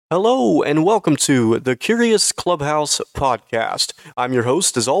Hello, and welcome to the Curious Clubhouse podcast. I'm your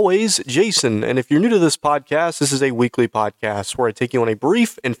host, as always, Jason, and if you're new to this podcast, this is a weekly podcast where I take you on a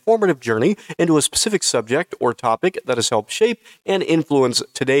brief, informative journey into a specific subject or topic that has helped shape and influence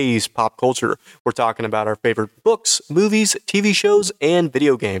today's pop culture. We're talking about our favorite books, movies, TV shows, and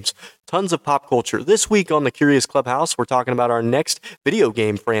video games. Tons of pop culture. This week on the Curious Clubhouse, we're talking about our next video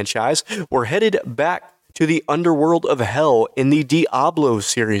game franchise. We're headed back to the underworld of hell in the Diablo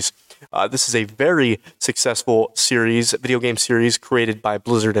series. This is a very successful video game series created by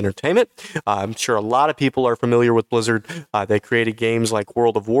Blizzard Entertainment. I'm sure a lot of people are familiar with Blizzard. They created games like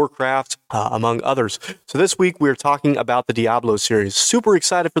World of Warcraft, among others. So this week we're talking about the Diablo series. Super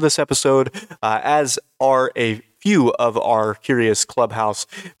excited for this episode, as are a few of our Curious Clubhouse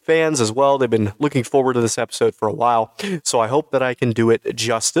fans as well. They've been looking forward to this episode for a while, so I hope that I can do it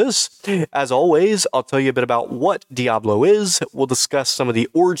justice. As always, I'll tell you a bit about what Diablo is. We'll discuss some of the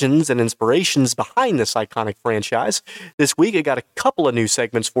origins and inspirations behind this iconic franchise. This week, I got a couple of new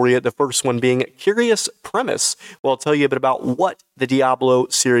segments for you, the first one being Curious Premise, where I'll tell you a bit about what the Diablo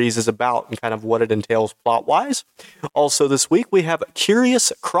series is about and kind of what it entails plot-wise. Also this week, we have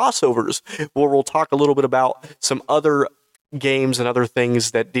Curious Crossovers, where we'll talk a little bit about some other games and other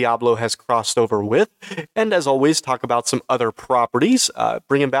things that Diablo has crossed over with, and as always, talk about some other properties,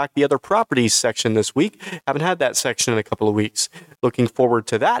 bringing back the other properties section this week. Haven't had that section in a couple of weeks. Looking forward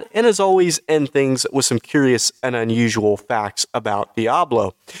to that, and as always, end things with some curious and unusual facts about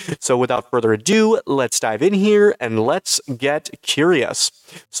Diablo. So without further ado, let's dive in here and let's get curious.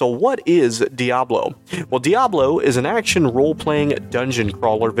 So what is Diablo? Well, Diablo is an action role-playing dungeon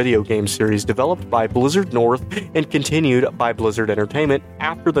crawler video game series developed by Blizzard North and continued by Blizzard Entertainment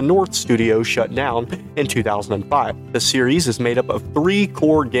after the North studio shut down in 2005. The series is made up of 3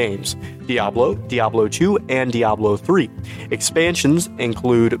 core games: Diablo, Diablo 2, and Diablo 3. Expansions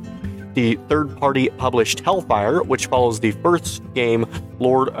include the third-party published Hellfire, which follows the first game,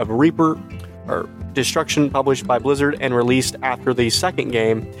 Lord of Destruction, published by Blizzard and released after the second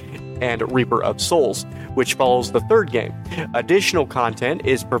game, and Reaper of Souls, which follows the third game. Additional content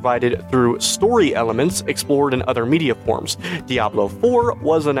is provided through story elements explored in other media forms. Diablo 4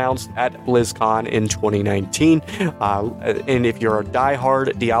 was announced at BlizzCon in 2019, and if you're a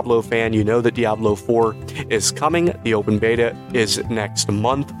die-hard Diablo fan, you know that Diablo 4 is coming. The open beta is next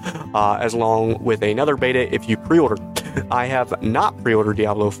month, as long with another beta if you pre-order. I have not pre-ordered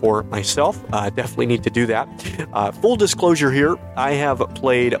Diablo 4 myself. Definitely need to do that. Full disclosure here, I have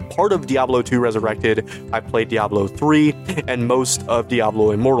played part of Diablo 2 Resurrected, I've played Diablo 3, and most of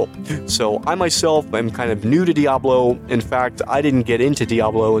Diablo Immortal. So I myself am kind of new to Diablo. In fact, I didn't get into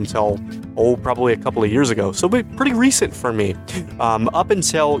Diablo until, probably a couple of years ago. So pretty recent for me. Up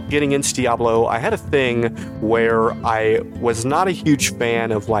until getting into Diablo, I had a thing where I was not a huge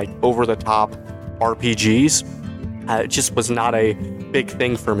fan of like over-the-top RPGs. It just was not a big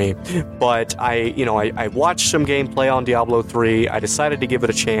thing for me, but I watched some gameplay on Diablo 3. I decided to give it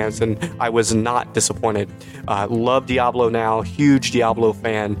a chance, and I was not disappointed. Love Diablo now, huge Diablo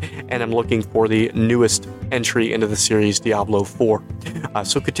fan, and I'm looking for the newest entry into the series, Diablo 4.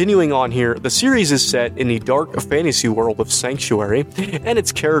 So continuing on here, the series is set in the dark fantasy world of Sanctuary, and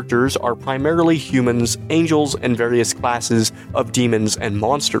its characters are primarily humans, angels, and various classes of demons and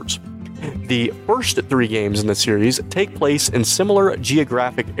monsters. The first 3 games in the series take place in similar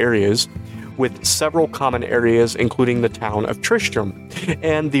geographic areas, with several common areas including the town of Tristram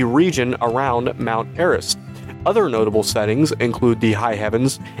and the region around Mount Eris. Other notable settings include the High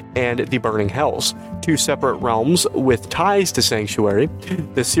Heavens and the Burning Hells, 2 separate realms with ties to Sanctuary.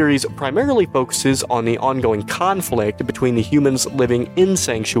 The series primarily focuses on the ongoing conflict between the humans living in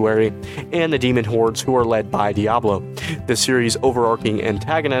Sanctuary and the demon hordes who are led by Diablo. The series' overarching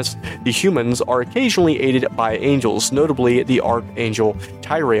antagonists, the humans, are occasionally aided by angels, notably the Archangel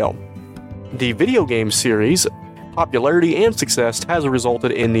Tyrael. The video game series' popularity and success has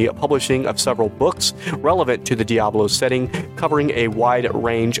resulted in the publishing of several books relevant to the Diablo setting, covering a wide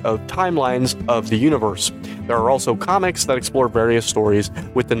range of timelines of the universe. There are also comics that explore various stories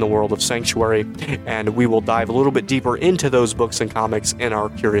within the world of Sanctuary, and we will dive a little bit deeper into those books and comics in our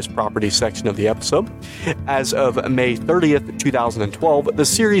Curious Properties section of the episode. As of May 30th, 2012, the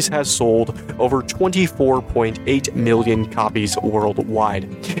series has sold over 24.8 million copies worldwide.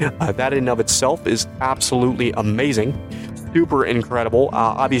 That in and of itself is absolutely amazing. Super incredible.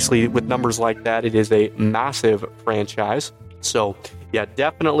 Obviously, with numbers like that, it is a massive franchise. So, yeah,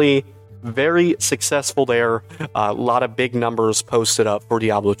 definitely very successful there. A lot of big numbers posted up for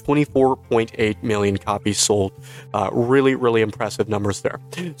Diablo. 24.8 million copies sold. Really, really impressive numbers there.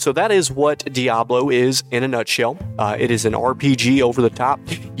 So that is what Diablo is in a nutshell. It is an RPG over the top.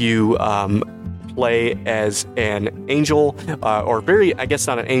 You play as an angel,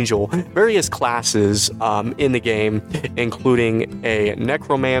 various classes in the game, including a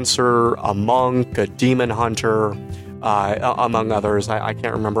necromancer, a monk, a demon hunter, among others. I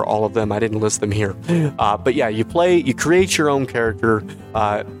can't remember all of them. I didn't list them here. But yeah, you create your own character.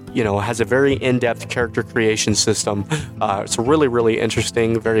 Has a very in-depth character creation system. It's really, really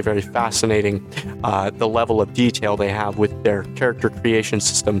interesting, very, very fascinating, the level of detail they have with their character creation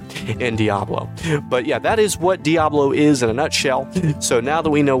system in Diablo. But yeah, that is what Diablo is in a nutshell. So now that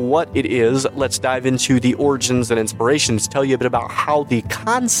we know what it is, let's dive into the origins and inspirations, tell you a bit about how the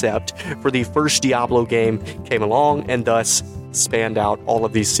concept for the first Diablo game came along, and thus spanned out all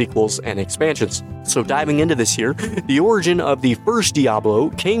of these sequels and expansions. So diving into this here, the origin of the first Diablo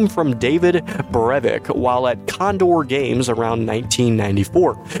came from David Brevik while at Condor Games around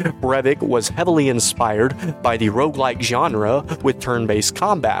 1994. Brevik was heavily inspired by the roguelike genre with turn-based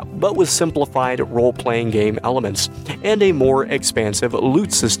combat, but with simplified role-playing game elements and a more expansive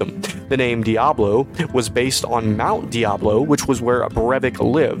loot system. The name Diablo was based on Mount Diablo, which was where Brevik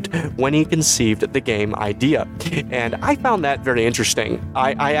lived when he conceived the game idea. And I found that very interesting.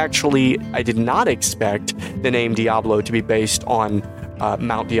 I did not expect the name Diablo to be based on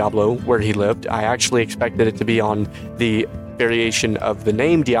Mount Diablo, where he lived. I actually expected it to be on the variation of the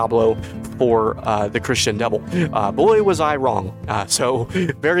name Diablo for the Christian devil. Boy, was I wrong. So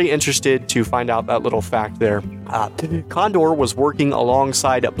very interested to find out that little fact there. Condor was working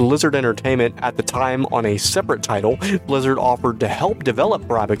alongside Blizzard Entertainment at the time on a separate title. Blizzard offered to help develop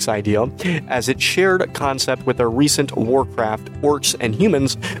Brevik's idea, as it shared concept with their recent Warcraft Orcs and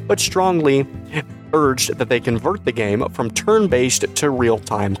Humans, but strongly urged that they convert the game from turn-based to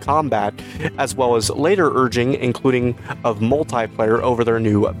real-time combat, as well as later urging including of multiplayer over their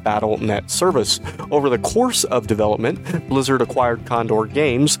new Battle.net service. Over the course of development, Blizzard acquired Condor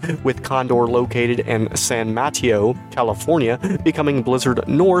Games, with Condor located in San Mateo, California, becoming Blizzard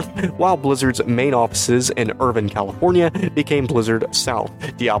North, while Blizzard's main offices in Irvine, California, became Blizzard South.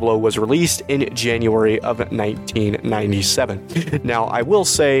 Diablo was released in January of 1997. Now, I will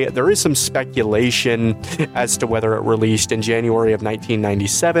say there is some speculation as to whether it released in January of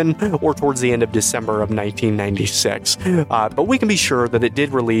 1997 or towards the end of December of 1996. But we can be sure that it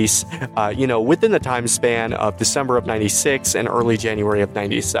did release, within the time span of December of 96 and early January of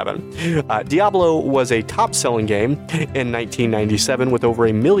 97. Diablo was a top-selling game in 1997 with over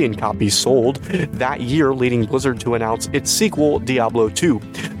 1 million copies sold that year, leading Blizzard to announce its sequel, Diablo 2.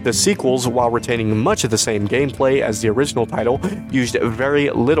 The sequels, while retaining much of the same gameplay as the original title, used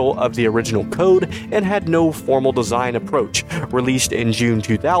very little of the original code and had no formal design approach. Released in June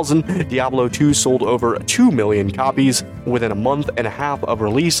 2000, Diablo 2 sold over 2 million copies within a month and a half of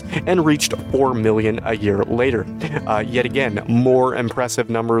release and reached 4 million a year later. Yet again, more impressive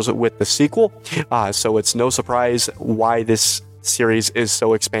numbers with the sequel, so it's no surprise why this series is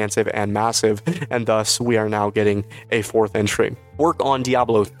so expansive and massive, and thus we are now getting a fourth entry. Work on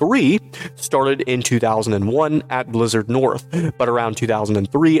Diablo 3 started in 2001 at Blizzard North, but around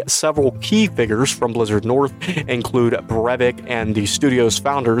 2003, several key figures from Blizzard North include Brevik and the studio's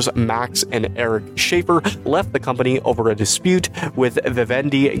founders, Max and Eric Schaefer, left the company over a dispute with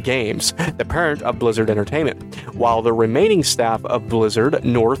Vivendi Games, the parent of Blizzard Entertainment, while the remaining staff of Blizzard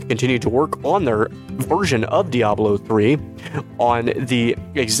North continued to work on their version of Diablo 3 on the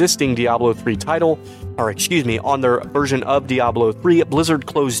existing Diablo 3 title, on their version of Diablo 3, Blizzard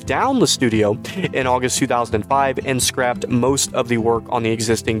closed down the studio in August 2005 and scrapped most of the work on the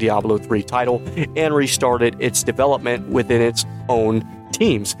existing Diablo 3 title and restarted its development within its own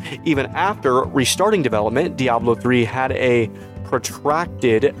teams. Even after restarting development, Diablo 3 had a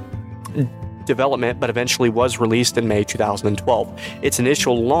protracted development, but eventually was released in May 2012. Its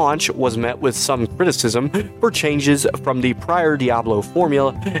initial launch was met with some criticism for changes from the prior Diablo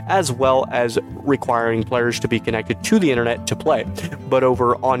formula, as well as requiring players to be connected to the internet to play. But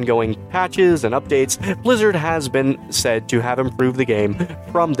over ongoing patches and updates, Blizzard has been said to have improved the game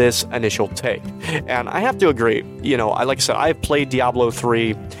from this initial take. And I have to agree, like I said, I've played Diablo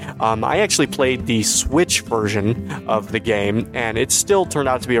 3. I actually played the Switch version of the game, and it still turned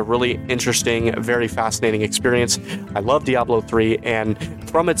out to be a really interesting, very fascinating experience. I love Diablo 3, and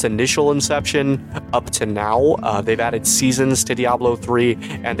from its initial inception up to now, they've added seasons to Diablo 3,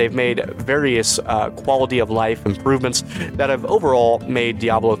 and they've made various quality of life improvements that have overall made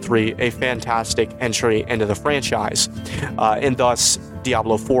Diablo 3 a fantastic entry into the franchise. And thus,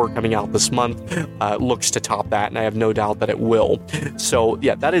 Diablo 4 coming out this month looks to top that, and I have no doubt that it will. So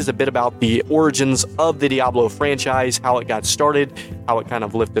yeah, that is a bit about the origins of the Diablo franchise, how it got started, how it kind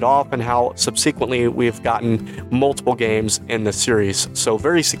of lifted off, and how subsequently we've gotten multiple games in the series. So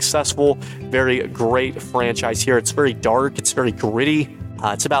very successful, very great franchise here. It's very dark, it's very gritty.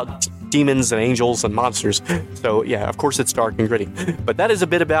 It's about demons and angels and monsters. So yeah, of course it's dark and gritty. But that is a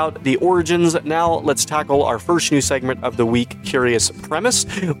bit about the origins. Now let's tackle our first new segment of the week, Curious Premise,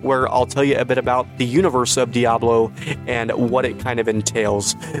 where I'll tell you a bit about the universe of Diablo and what it kind of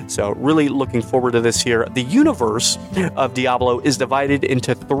entails. So really looking forward to this here. The universe of Diablo is divided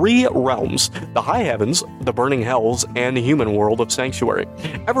into 3 realms: the high heavens, the burning hells, and the human world of Sanctuary.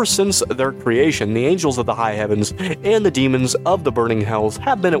 Ever since their creation, the angels of the high heavens and the demons of the burning hells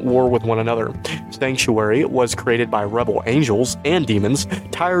have been at war with one another. Sanctuary was created by rebel angels and demons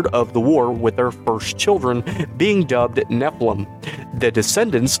tired of the war, with their first children being dubbed Nephilim. The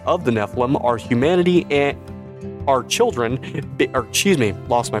descendants of the Nephilim are humanity and our children,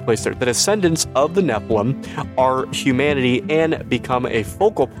 lost my place there. The descendants of the Nephilim are humanity and become a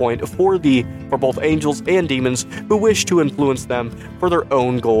focal point for both angels and demons who wish to influence them for their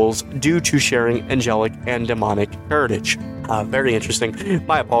own goals due to sharing angelic and demonic heritage. Very interesting.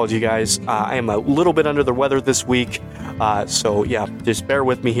 My apology, guys. I am a little bit under the weather this week. So yeah, just bear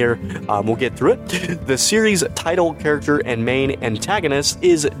with me here. We'll get through it. The series' title character and main antagonist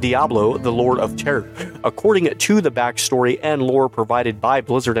is Diablo, the Lord of Terror. According to the backstory and lore provided by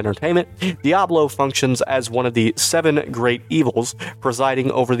Blizzard Entertainment, Diablo functions as one of the 7 great evils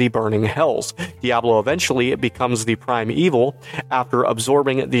presiding over the burning hells. Diablo eventually becomes the prime evil after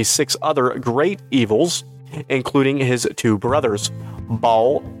absorbing the 6 other great evils, including his 2 brothers,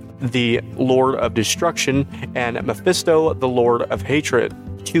 Baal, the Lord of Destruction, and Mephisto, the Lord of Hatred.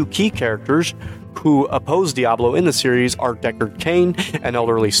 2 key characters who oppose Diablo in the series are Deckard Cain, an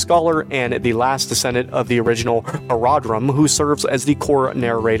elderly scholar and the last descendant of the original Haradrim, who serves as the core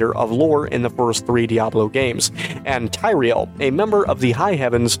narrator of lore in the first 3 Diablo games, and Tyrael, a member of the High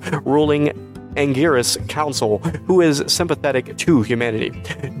Heavens ruling Anguirus Council, who is sympathetic to humanity.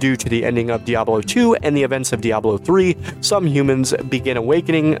 Due to the ending of Diablo 2 and the events of Diablo 3, some humans begin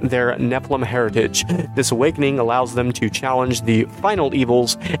awakening their Nephilim heritage. This awakening allows them to challenge the final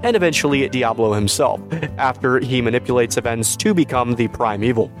evils and eventually Diablo himself, after he manipulates events to become the prime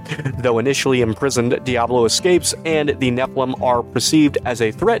evil. Though initially imprisoned, Diablo escapes, and the Nephilim are perceived as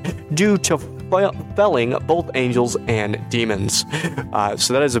a threat due to felling both angels and demons.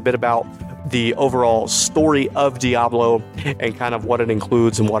 So that is a bit about the overall story of Diablo and kind of what it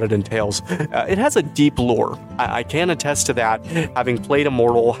includes and what it entails. It has a deep lore. I can attest to that, having played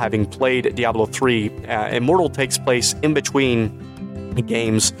Immortal, having played Diablo 3. Immortal takes place in between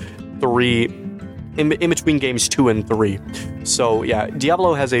games 3, in between games 2 and 3. So yeah,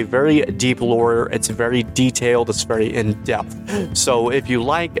 Diablo has a very deep lore. It's very detailed. It's very in-depth. So if you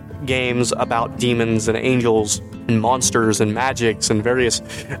like games about demons and angels and monsters and magics and various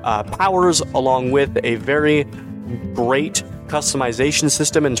powers, along with a very great customization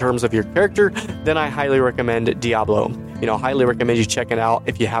system in terms of your character, then I highly recommend Diablo. Highly recommend you check it out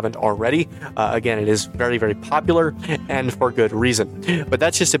if you haven't already. Again, it is very, very popular, and for good reason. But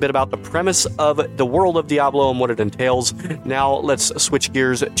that's just a bit about the premise of the world of Diablo and what it entails. Now, let's switch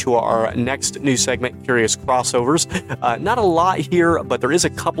gears to our next new segment, Curious Crossovers. Not a lot here, but there is a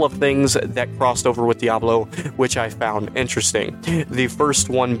couple of things that crossed over with Diablo, which I found interesting. The first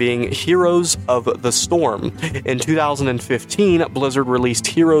one being Heroes of the Storm. In 2015, Blizzard released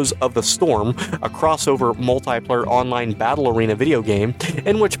Heroes of the Storm, a crossover multiplayer online battle arena video game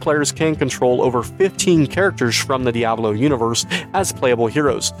in which players can control over 15 characters from the Diablo universe as playable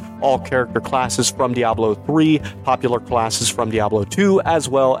heroes. All character classes from Diablo 3, popular classes from Diablo 2, as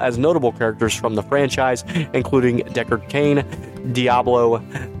well as notable characters from the franchise, including Deckard Cain, Diablo,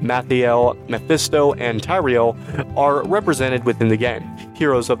 Mathiel, Mephisto, and Tyrael, are represented within the game.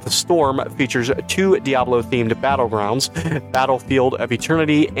 Heroes of the Storm features 2 Diablo-themed battlegrounds, Battlefield of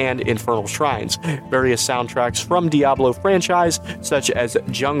Eternity and Infernal Shrines. Various soundtracks from Diablo franchise, such as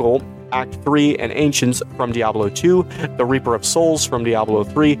Jungle, Act 3, and Ancients from Diablo 2, The Reaper of Souls from Diablo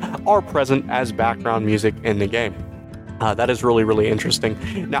 3, are present as background music in the game. That is really, really interesting.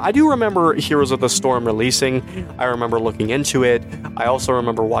 Now, I do remember Heroes of the Storm releasing. I remember looking into it. I also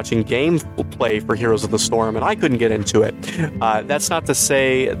remember watching gameplay for Heroes of the Storm, and I couldn't get into it. That's not to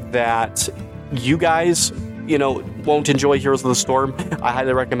say that you guys, won't enjoy Heroes of the Storm, I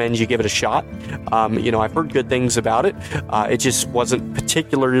highly recommend you give it a shot. I've heard good things about it. It just wasn't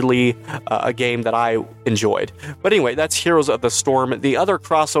particularly a game that I enjoyed. But anyway, that's Heroes of the Storm. The other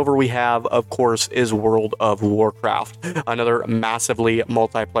crossover we have, of course, is World of Warcraft, another massively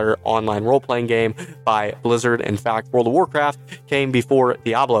multiplayer online role-playing game by Blizzard. In fact, World of Warcraft came before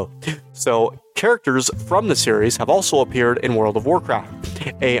Diablo. So characters from the series have also appeared in World of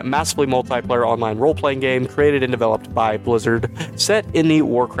Warcraft, a massively multiplayer online role-playing game created and developed by Blizzard, set in the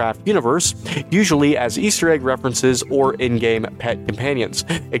Warcraft universe, usually as Easter egg references or in-game pet companions.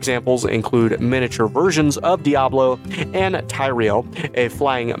 Examples include miniature versions of Diablo and Tyrael, a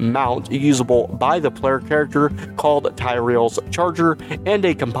flying mount usable by the player character called Tyrael's Charger, and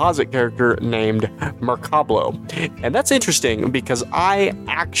a composite character named Mercablo. And that's interesting because I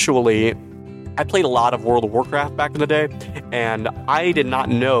played a lot of World of Warcraft back in the day, and I did not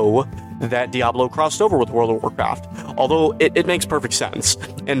know that Diablo crossed over with World of Warcraft, although it makes perfect sense.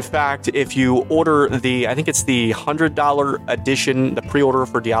 In fact, if you order I think it's the $100 edition, the pre-order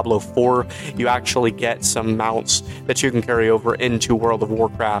for Diablo 4, you actually get some mounts that you can carry over into World of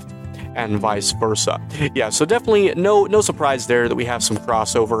Warcraft and vice versa. Yeah, so definitely no surprise there that we have some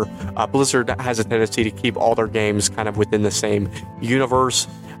crossover. Blizzard has a tendency to keep all their games kind of within the same universe.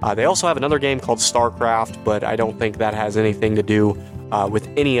 They also have another game called StarCraft, but I don't think that has anything to do with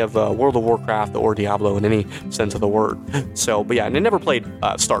any of World of Warcraft or Diablo in any sense of the word. So, but yeah, and I never played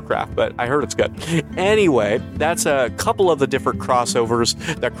StarCraft, but I heard it's good. Anyway, that's a couple of the different crossovers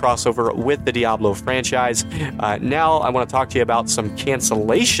that cross over with the Diablo franchise. Now I want to talk to you about some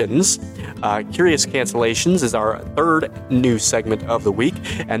cancellations. Curious Cancellations is our third news segment of the week,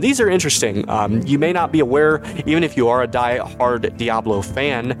 and these are interesting. You may not be aware, even if you are a die-hard Diablo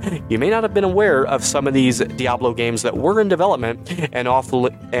fan, you may not have been aware of some of these Diablo games that were in development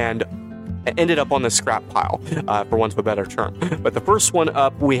and ended up on the scrap pile, for want of a better term. But the first one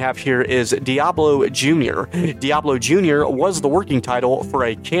up we have here is Diablo Jr. Diablo Jr. was the working title for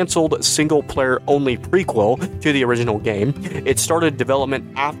a canceled single-player-only prequel to the original game. It started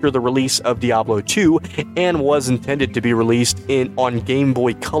development after the release of Diablo 2 and was intended to be released on Game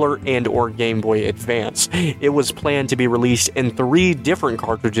Boy Color and or Game Boy Advance. It was planned to be released in 3 different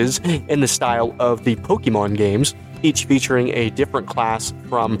cartridges in the style of the Pokemon games, each featuring a different class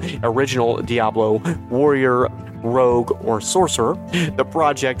from original Diablo: Warrior, Rogue, or Sorcerer. The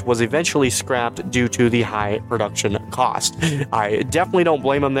project was eventually scrapped due to the high production cost. I definitely don't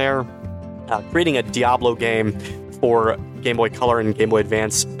blame them there. Creating a Diablo game for Game Boy Color and Game Boy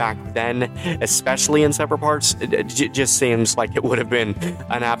Advance back then, especially in separate parts, it just seems like it would have been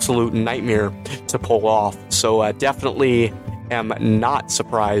an absolute nightmare to pull off. So definitely am not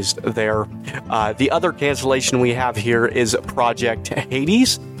surprised there. The other cancellation we have here is Project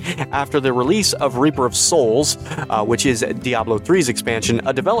Hades. After the release of Reaper of Souls, which is Diablo 3's expansion,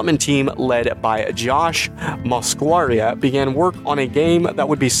 a development team led by Josh Mosquaria began work on a game that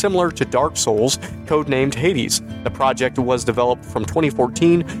would be similar to Dark Souls, codenamed Hades. The project was developed from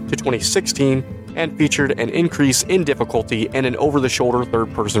 2014 to 2016 and featured an increase in difficulty and an over-the-shoulder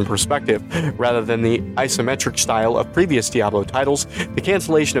third-person perspective. Rather than the isometric style of previous Diablo titles, the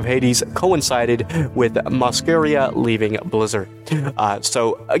cancellation of Hades coincided with Mosquaria leaving Blizzard.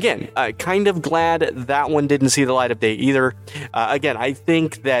 So again, kind of glad that one didn't see the light of day either. Again, I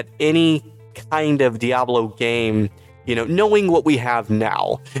think that any kind of Diablo game, knowing what we have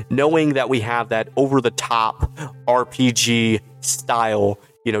now, knowing that we have that over-the-top RPG style,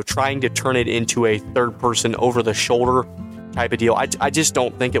 trying to turn it into a third-person, over-the-shoulder type of deal, I just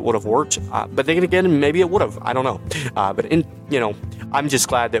don't think it would have worked. But then again, maybe it would have. I don't know. I'm just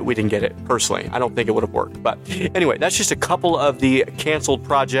glad that we didn't get it, personally. I don't think it would have worked. But anyway, that's just a couple of the canceled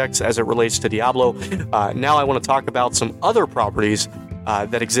projects as it relates to Diablo. Now I want to talk about some other properties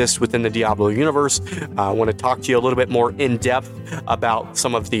that exist within the Diablo universe. I want to talk to you a little bit more in depth about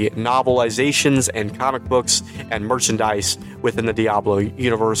some of the novelizations and comic books and merchandise within the Diablo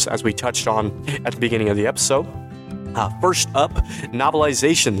universe, as we touched on at the beginning of the episode. First up,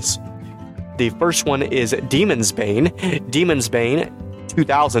 novelizations. The first one is Demon's Bane. Demon's Bane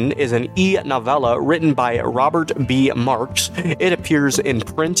 2000 is an e-novella written by Robert B. Marks. It appears in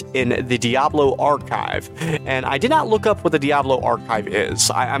print in the Diablo Archive. And I did not look up what the Diablo Archive is.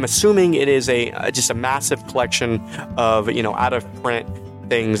 I'm assuming it is just a massive collection of, out-of-print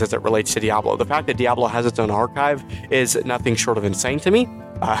things as it relates to Diablo. The fact that Diablo has its own archive is nothing short of insane to me.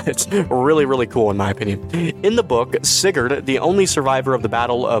 It's really, really cool in my opinion. In the book, Sigurd, the only survivor of the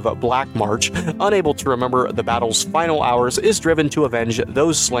Battle of Black March, unable to remember the battle's final hours, is driven to avenge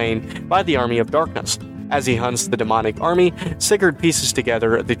those slain by the Army of Darkness. As he hunts the demonic army, Sigurd pieces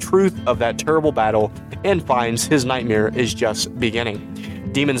together the truth of that terrible battle and finds his nightmare is just beginning.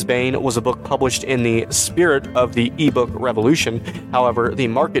 Demon's Bane was a book published in the spirit of the ebook revolution. However, the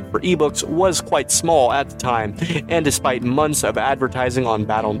market for ebooks was quite small at the time, and despite months of advertising on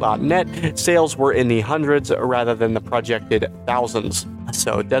Battle.net, sales were in the hundreds rather than the projected thousands.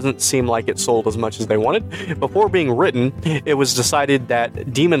 So it doesn't seem like it sold as much as they wanted. Before being written, it was decided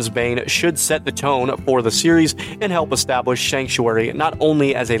that Demon's Bane should set the tone for the series and help establish Sanctuary not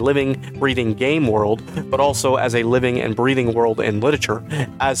only as a living, breathing game world, but also as a living and breathing world in literature.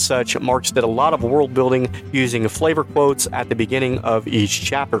 As such, Marx did a lot of world building using flavor quotes at the beginning of each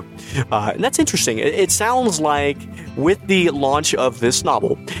chapter. And that's interesting. It sounds like with the launch of this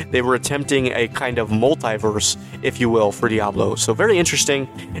novel, they were attempting a kind of multiverse, if you will, for Diablo. So very interesting.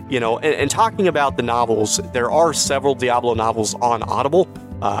 And talking about the novels, there are several Diablo novels on Audible.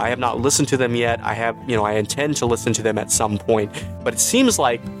 I have not listened to them yet. I intend to listen to them at some point. But it seems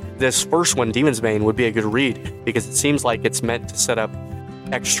like this first one, Demon's Bane, would be a good read because it seems like it's meant to set up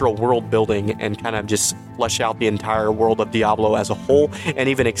extra world building and kind of just flesh out the entire world of Diablo as a whole and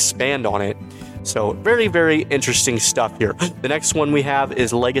even expand on it. So very, very interesting stuff here. The next one we have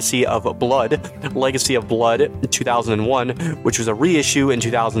is Legacy of Blood. Legacy of Blood 2001, which was a reissue in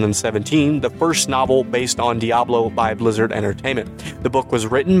 2017, the first novel based on Diablo by Blizzard Entertainment. The book was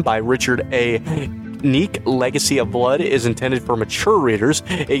written by Richard A. Neek. Legacy of Blood is intended for mature readers.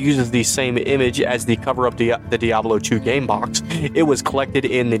 It uses the same image as the cover of the Diablo 2 game box. It was collected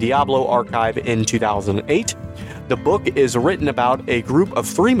in the Diablo archive in 2008. The book is written about a group of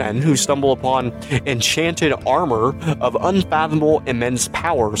 3 men who stumble upon enchanted armor of unfathomable immense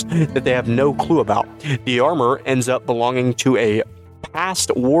powers that they have no clue about. The armor ends up belonging to a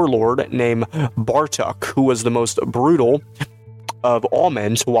past warlord named Bartok, who was the most brutal of all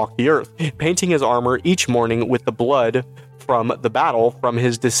men to walk the earth, painting his armor each morning with the blood from the battle from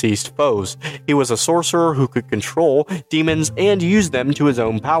his deceased foes. He was a sorcerer who could control demons and use them to his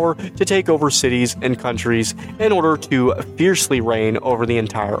own power to take over cities and countries in order to fiercely reign over the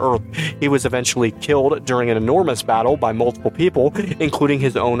entire earth. He was eventually killed during an enormous battle by multiple people, including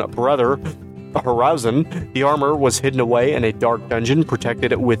his own brother, Horizon. The armor was hidden away in a dark dungeon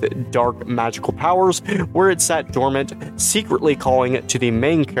protected with dark magical powers, where it sat dormant, secretly calling to the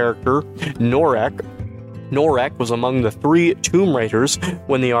main character, Norek. Norek was among the 3 Tomb Raiders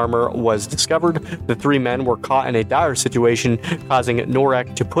when the armor was discovered. The 3 men were caught in a dire situation, causing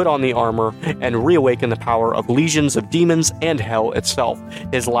Norek to put on the armor and reawaken the power of legions of demons and hell itself.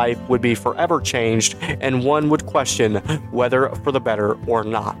 His life would be forever changed, and one would question whether for the better or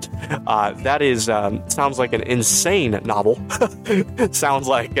not. That is, sounds like an insane novel. Sounds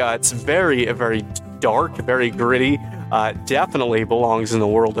like it's very, very dark, very gritty. Definitely belongs in the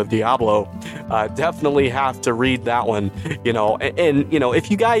world of Diablo. Definitely have to read that one, and if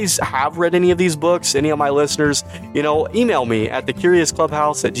you guys have read any of these books, any of my listeners, email me at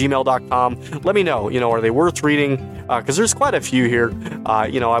thecuriousclubhouse@gmail.com. Let me know, are they worth reading? Because there's quite a few here.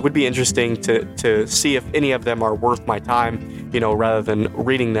 I would be interesting to see if any of them are worth my time, rather than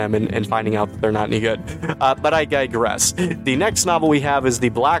reading them and finding out that they're not any good. But I digress. The next novel we have is The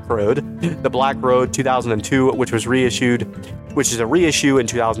Black Road. The Black Road 2002, which is a reissue in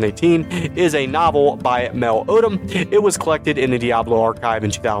 2018, is a novel by Mel Odom. It was collected in the Diablo archive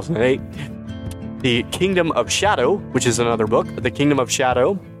in 2008. The Kingdom of Shadow, which is another book, The Kingdom of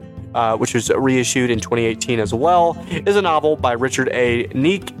Shadow, which was reissued in 2018 as well, is a novel by Richard A.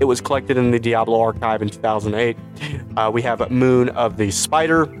 Neek. It was collected in the Diablo archive in 2008. We have Moon of the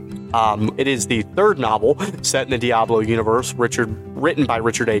Spider. It is the 3rd novel set in the Diablo universe, written by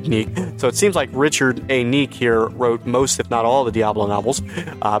Richard A. Neek. So it seems like Richard A. Neek here wrote most, if not all, the Diablo novels.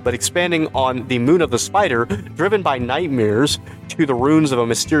 But expanding on the Moon of the Spider, driven by nightmares to the ruins of a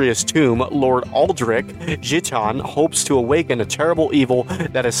mysterious tomb, Lord Aldrich Giton hopes to awaken a terrible evil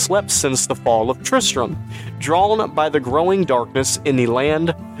that has slept since the fall of Tristram. Drawn by the growing darkness in the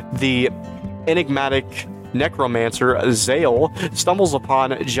land, the enigmatic necromancer Zael stumbles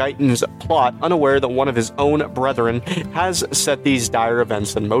upon Giton's plot, unaware that one of his own brethren has set these dire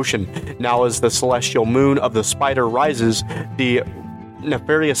events in motion. Now as the celestial moon of the spider rises, the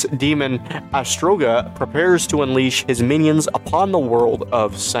nefarious demon Astroga prepares to unleash his minions upon the world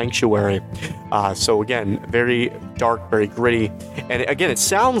of Sanctuary. So again, very dark, very gritty. And again, it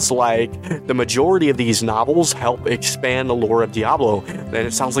sounds like the majority of these novels help expand the lore of Diablo. And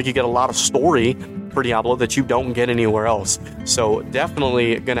it sounds like you get a lot of story for Diablo that you don't get anywhere else. So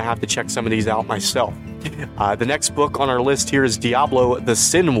definitely gonna have to check some of these out myself. The next book on our list here is Diablo: The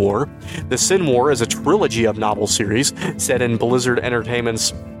Sin War. The Sin War is a trilogy of novel series set in Blizzard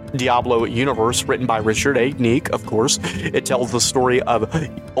Entertainment's Diablo universe written by Richard A. Neek, of course. It tells the story of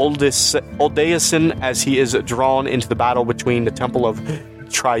Uldaeson as he is drawn into the battle between the Temple of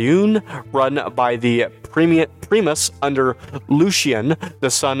Triune, run by the Primus under Lucian, the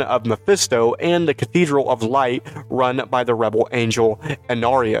son of Mephisto, and the Cathedral of Light, run by the rebel angel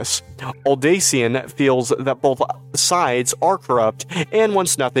Inarius. Uldaeson feels that both sides are corrupt and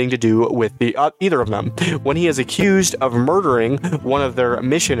wants nothing to do with either of them. When he is accused of murdering one of their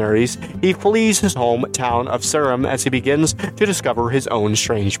missionaries, he flees his hometown of Serum as he begins to discover his own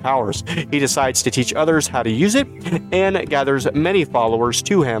strange powers. He decides to teach others how to use it and gathers many followers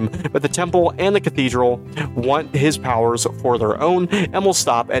to him, but the temple and the cathedral want his powers for their own and will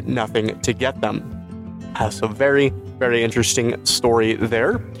stop at nothing to get them. So very, very interesting story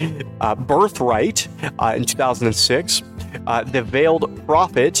there. Birthright in 2006. The Veiled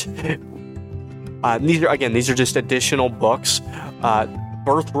Prophet. These are just additional books.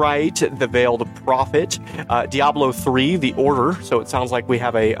 Birthright, The Veiled Prophet, Diablo 3, The Order, so it sounds like we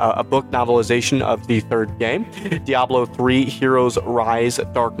have a book novelization of the third game. Diablo 3, Heroes Rise,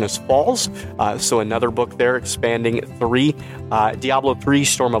 Darkness Falls, so another book there, expanding 3. Diablo 3,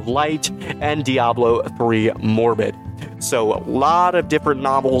 Storm of Light, and Diablo 3, Morbid. So a lot of different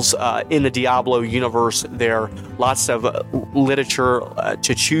novels in the Diablo universe there. Lots of literature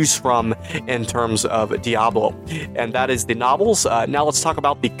to choose from in terms of Diablo. And that is the novels. Now let's talk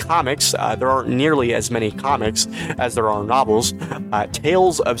about the comics. There aren't nearly as many comics as there are novels.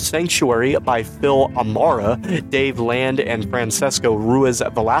 Tales of Sanctuary by Phil Amara, Dave Land, and Francesco Ruiz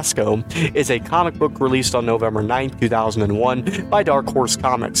Velasco is a comic book released on November 9th, 2001 by Dark Horse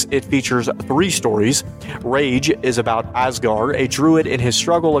Comics. It features 3 stories. Rage is about Asgar, a druid in his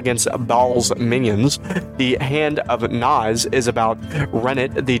struggle against Baal's minions. The Hand of Naz is about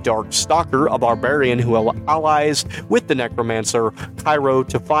Rennet, the Dark Stalker, a barbarian who allies with the necromancer Cairo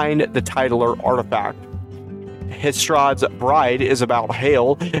to find the Titler artifact. Histrad's Bride is about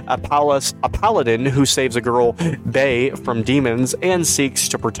Hale, a paladin who saves a girl, Bay, from demons and seeks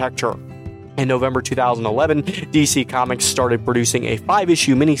to protect her. In November 2011, DC Comics started producing a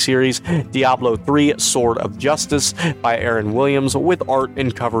 5-issue miniseries, Diablo 3 Sword of Justice, by Aaron Williams, with art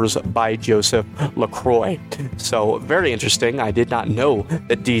and covers by Joseph LaCroix. So, very interesting. I did not know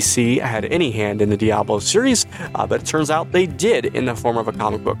that DC had any hand in the Diablo series, but it turns out they did in the form of a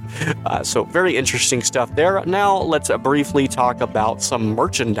comic book. So, very interesting stuff there. Now, let's briefly talk about some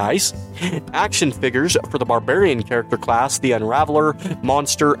merchandise. Action figures for the Barbarian character class, the Unraveler,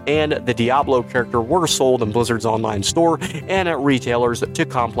 Monster, and the Diablo character were sold in Blizzard's online store and at retailers to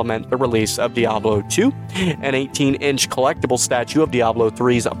complement the release of Diablo 2. An 18-inch collectible statue of Diablo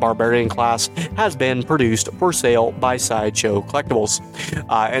 3's Barbarian class has been produced for sale by Sideshow Collectibles.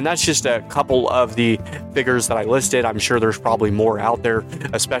 And that's just a couple of the figures that I listed. I'm sure there's probably more out there,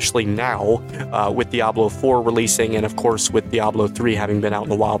 especially now with Diablo 4 releasing and, of course, with Diablo 3 having been out in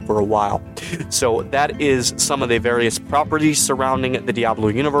the wild for a while. So that is some of the various properties surrounding the Diablo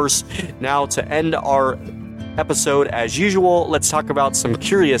universe. Now, to end our episode, as usual, let's talk about some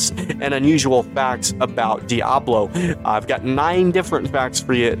curious and unusual facts about Diablo. I've got 9 different facts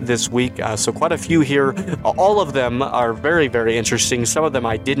for you this week, so quite a few here. All of them are very, very interesting. Some of them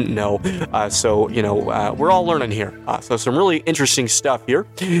I didn't know, we're all learning here. So some really interesting stuff here.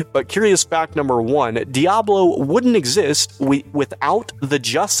 But curious fact number 1, Diablo wouldn't exist without the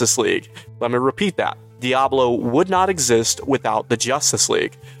Justice League. Let me repeat that. Diablo would not exist without the Justice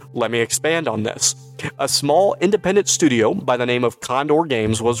League. Let me expand on this. A small independent studio by the name of Condor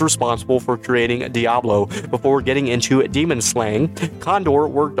Games was responsible for creating Diablo before getting into demon slaying. Condor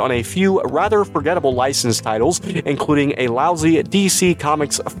worked on a few rather forgettable licensed titles, including a lousy DC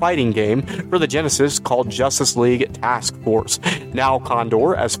Comics fighting game for the Genesis called Justice League Task Force. Now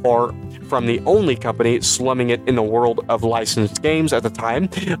Condor, as far from the only company slumming it in the world of licensed games at the time,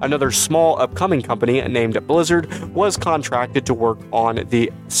 another small upcoming company named Blizzard was contracted to work on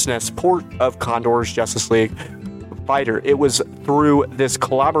the SNES port of Condor's Justice League Fighter. It was through this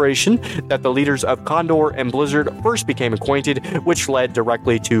collaboration that the leaders of Condor and Blizzard first became acquainted, which led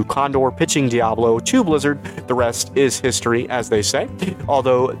directly to Condor pitching Diablo to Blizzard. The rest is history, as they say.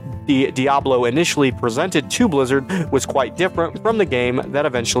 Although the Diablo initially presented to Blizzard was quite different from the game that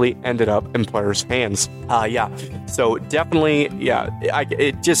eventually ended up in players' hands. So definitely,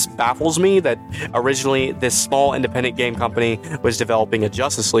 it just baffles me that originally this small independent game company was developing a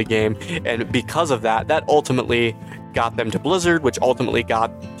Justice League game, and because of that, that ultimately got them to Blizzard, which ultimately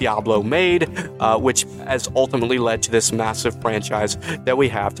got Diablo made, which has ultimately led to this massive franchise that we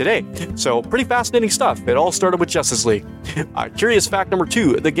have today. So pretty fascinating stuff. It all started with Justice League. Curious fact number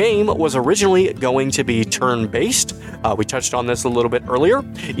 2, the game was originally going to be turn-based. We touched on this a little bit earlier.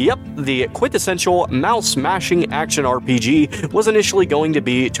 Yep, the quintessential mouse-mashing action RPG was initially going to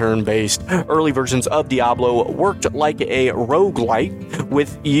be turn-based. Early versions of Diablo worked like a roguelite,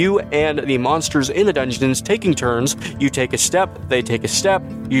 with you and the monsters in the dungeons taking turns. You take a step, they take a step,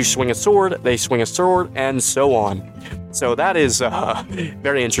 you swing a sword, they swing a sword, and so on. So that is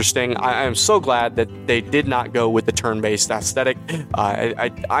very interesting. I am so glad that they did not go with the turn-based aesthetic.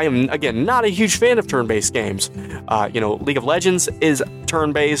 I am, again, not a huge fan of turn-based games. League of Legends is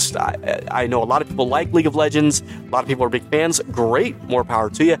turn-based. I know a lot of people like League of Legends. A lot of people are big fans. Great, more power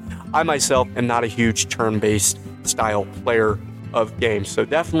to you. I myself am not a huge turn-based style player of games. So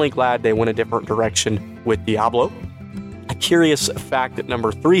definitely glad they went a different direction with Diablo. A curious fact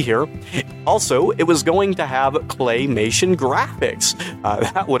number 3 here. Also, it was going to have claymation graphics.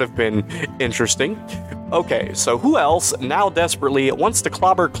 That would have been interesting. Okay, so who else now desperately wants to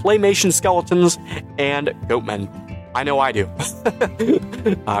clobber claymation skeletons and goatmen? I know I do.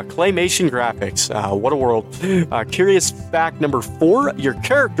 Claymation graphics. What a world. Curious fact number 4. Your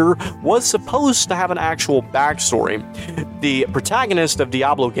character was supposed to have an actual backstory. The protagonists of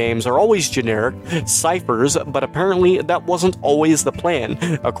Diablo games are always generic ciphers, but apparently that wasn't always the plan.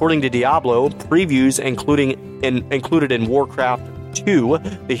 According to Diablo, previews included in Warcraft 2,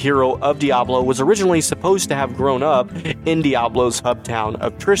 the hero of Diablo was originally supposed to have grown up in Diablo's hub town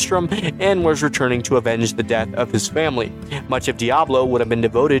of Tristram and was returning to avenge the death of his family. Much of Diablo would have been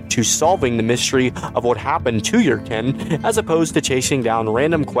devoted to solving the mystery of what happened to your kin, as opposed to chasing down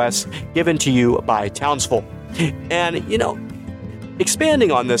random quests given to you by townsfolk. And,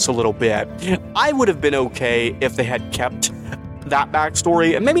 expanding on this a little bit, I would have been okay if they had kept that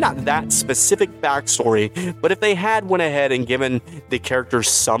backstory, and maybe not that specific backstory, but if they had went ahead and given the characters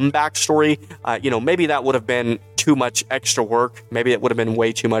some backstory, maybe that would have been too much extra work. Maybe it would have been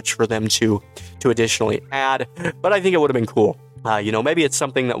way too much for them to additionally add, but I think it would have been cool. Maybe it's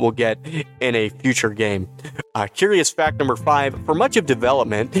something that we'll get in a future game. Curious fact number 5. For much of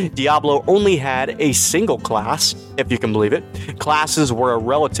development, Diablo only had a single class, if you can believe it. Classes were a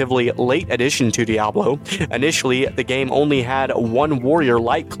relatively late addition to Diablo. Initially, the game only had one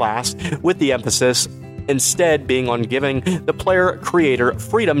warrior-like class, with the emphasis instead being on giving the player creator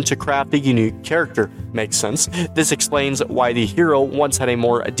freedom to craft a unique character. Makes sense. This explains why the hero once had a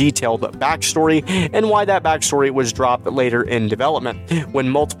more detailed backstory and why that backstory was dropped later in development. When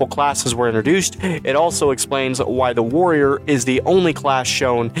multiple classes were introduced, it also explains why the warrior is the only class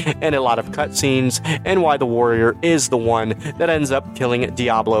shown in a lot of cutscenes and why the warrior is the one that ends up killing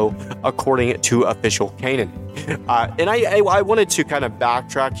Diablo according to official canon. And I wanted to kind of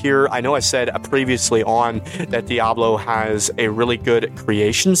backtrack here. I know I said previously on that Diablo has a really good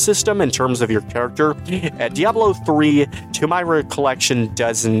creation system in terms of your character. Diablo 3, to my recollection,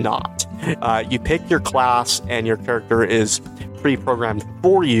 does not. You pick your class and your character is pre-programmed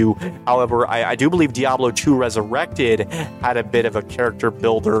for you. However, I do believe Diablo 2 Resurrected had a bit of a character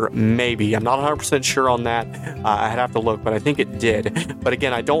builder, maybe. I'm not 100% sure on that. I'd have to look, but I think it did. But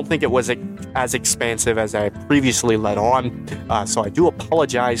again, I don't think it was as expansive as I previously let on, so I do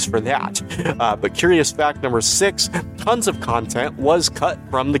apologize for that. But curious fact number 6, tons of content was cut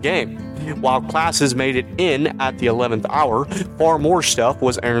from the game. While classes made it in at the 11th hour, far more stuff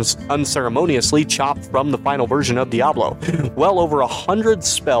was unceremoniously chopped from the final version of Diablo. Well over 100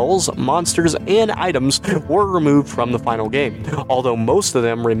 spells, monsters, and items were removed from the final game, although most of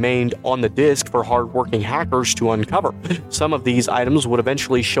them remained on the disc for hard-working hackers to uncover. Some of these items would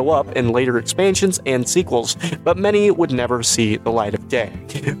eventually show up in later expansions and sequels, but many would never see the light of day.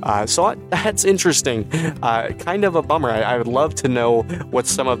 So that's interesting. Kind of a bummer. I would love to know what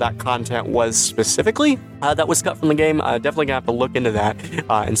some of that content was specifically that was cut from the game. Definitely gonna have to look into that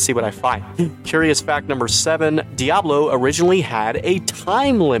and see what I find. Curious fact number 7, Diablo originally had a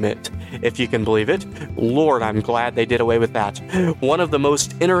time limit, if you can believe it. Lord, I'm glad they did away with that. One of the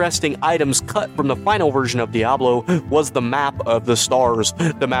most interesting items cut from the final version of Diablo was the map of the stars.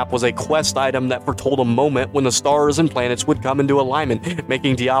 The map was a quest item that foretold a moment when the stars and planets would come into alignment,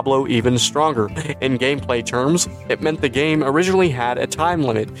 making Diablo even stronger. In gameplay terms, it meant the game originally had a time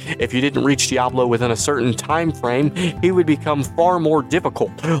limit. If you didn't reach Diablo within a certain time frame, he would become far more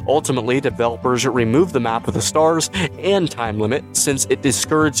difficult. Ultimately, developers removed the map of the stars and time limit since it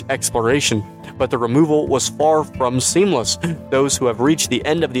discouraged exploration. but the removal was far from seamless. Those who have reached the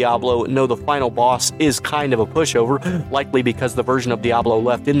end of Diablo know the final boss is kind of a pushover, likely because the version of Diablo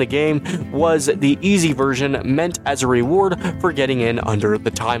left in the game was the easy version meant as a reward for getting in under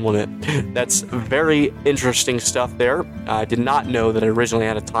the time limit. That's very interesting stuff there. I did not know that it originally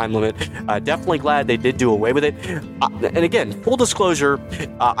had a time limit. Definitely glad they did do away with it. And again, full disclosure,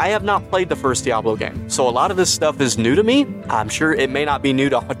 I have not played the first Diablo game, so a lot of this stuff is new to me. I'm sure it may not be new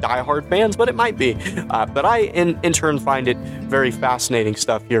to diehard fans, but it might be. But I, in turn, find it very fascinating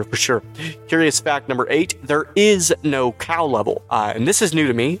stuff here for sure. Curious fact number 8, there is no cow level. And this is new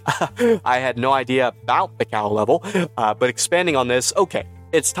to me. I had no idea about the cow level, but expanding on this, okay.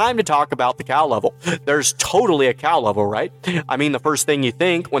 It's time to talk about the cow level. There's totally a cow level, right? I mean, the first thing you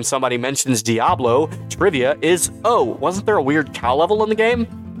think when somebody mentions Diablo trivia is, oh, wasn't there a weird cow level in the game?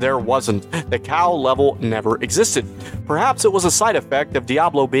 There wasn't. The cow level never existed. Perhaps it was a side effect of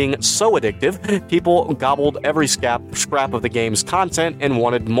Diablo being so addictive, people gobbled every scrap of the game's content and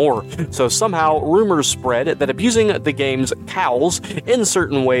wanted more. So somehow, rumors spread that abusing the game's cows in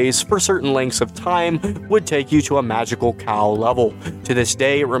certain ways for certain lengths of time would take you to a magical cow level. To this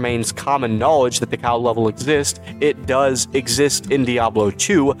day, it remains common knowledge that the cow level exists. It does exist in Diablo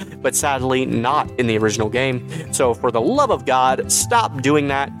 2, but sadly not in the original game. So for the love of God, stop doing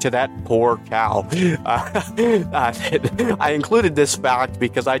that to that poor cow. I included this fact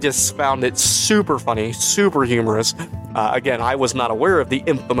because I just found it super funny, super humorous. Again, I was not aware of the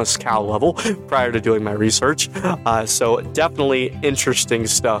infamous cow level prior to doing my research, so definitely interesting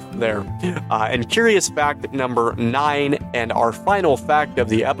stuff there. And curious fact number 9, and our final fact of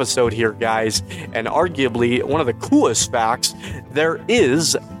the episode here, guys, and arguably one of the coolest facts, there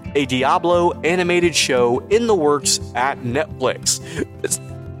is a Diablo animated show in the works at Netflix.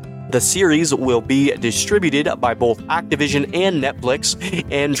 The series will be distributed by both Activision and Netflix.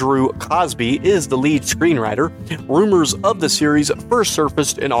 Andrew Cosby is the lead screenwriter. Rumors of the series first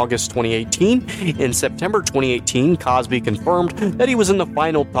surfaced in August 2018. In September 2018, Cosby confirmed that he was in the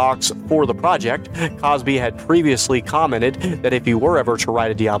final talks for the project. Cosby had previously commented that if he were ever to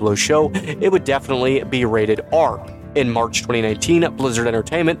write a Diablo show, it would definitely be rated R. In March 2019, Blizzard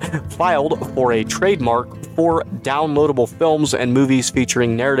Entertainment filed for a trademark for downloadable films and movies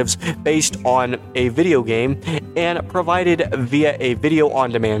featuring narratives based on a video game and provided via a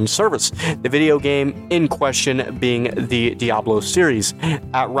video-on-demand service. The video game in question being the Diablo series.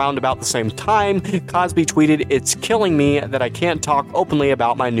 At round about the same time, Cosby tweeted, "It's killing me that I can't talk openly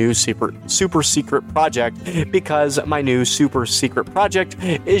about my new super secret project because my new super secret project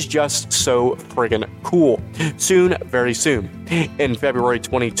is just so friggin' cool. Soon, very soon." In February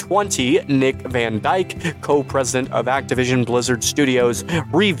 2020, Nick Van Dyke, co-president of Activision Blizzard Studios,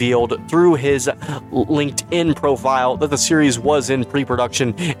 revealed through his LinkedIn profile that the series was in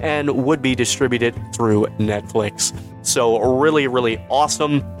pre-production and would be distributed through Netflix. So really, really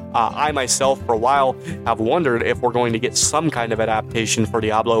awesome. I myself, for a while, have wondered if we're going to get some kind of adaptation for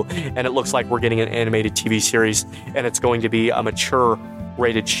Diablo, and it looks like we're getting an animated TV series, and it's going to be a mature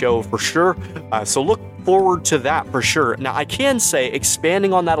rated show for sure. So look forward to that for sure. Now, I can say,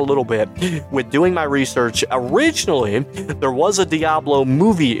 expanding on that a little bit, with doing my research, originally there was a Diablo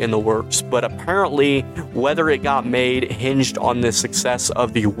movie in the works, but apparently whether it got made hinged on the success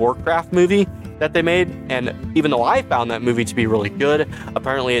of the Warcraft movie that they made, and even though I found that movie to be really good,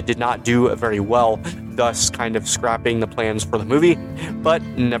 apparently it did not do very well, thus kind of scrapping the plans for the movie. But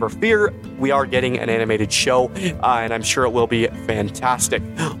never fear, we are getting an animated show, and I'm sure it will be fantastic.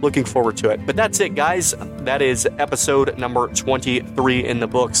 Looking forward to it. But that's it, guys. That is episode number 23 in the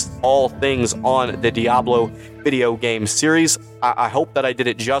books, all things on the Diablo video game series. I hope that I did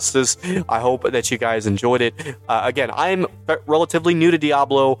it justice. I hope that you guys enjoyed it. Again, I'm relatively new to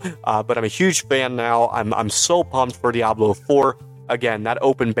Diablo, but I'm a huge fan now. I'm so pumped for Diablo 4. Again, that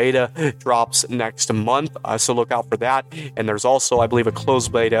open beta drops next month, so look out for that. And there's also, I believe, a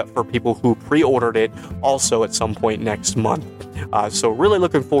closed beta for people who pre-ordered it also at some point next month. So really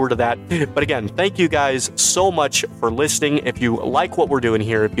looking forward to that. But again, thank you guys so much for listening. If you like what we're doing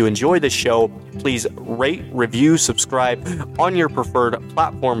here, if you enjoy this show, please rate, review, subscribe on your preferred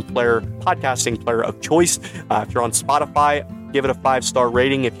podcasting player of choice. If you're on Spotify, give it a 5-star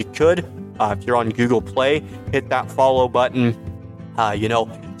rating if you could. If you're on Google Play, hit that follow button.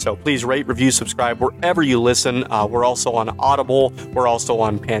 So please rate, review, subscribe wherever you listen. We're also on Audible. We're also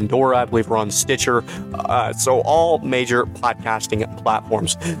on Pandora. I believe we're on Stitcher. So all major podcasting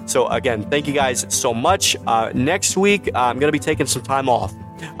platforms. So again, thank you guys so much. Next week, I'm going to be taking some time off.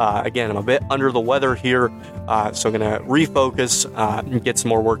 Again, I'm a bit under the weather here, So I'm going to refocus and get some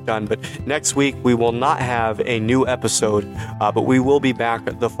more work done. But next week, we will not have a new episode, but we will be back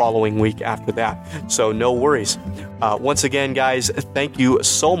the following week after that. So no worries. Once again, guys, thank you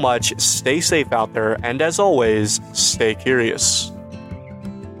so much. Stay safe out there. And as always, stay curious.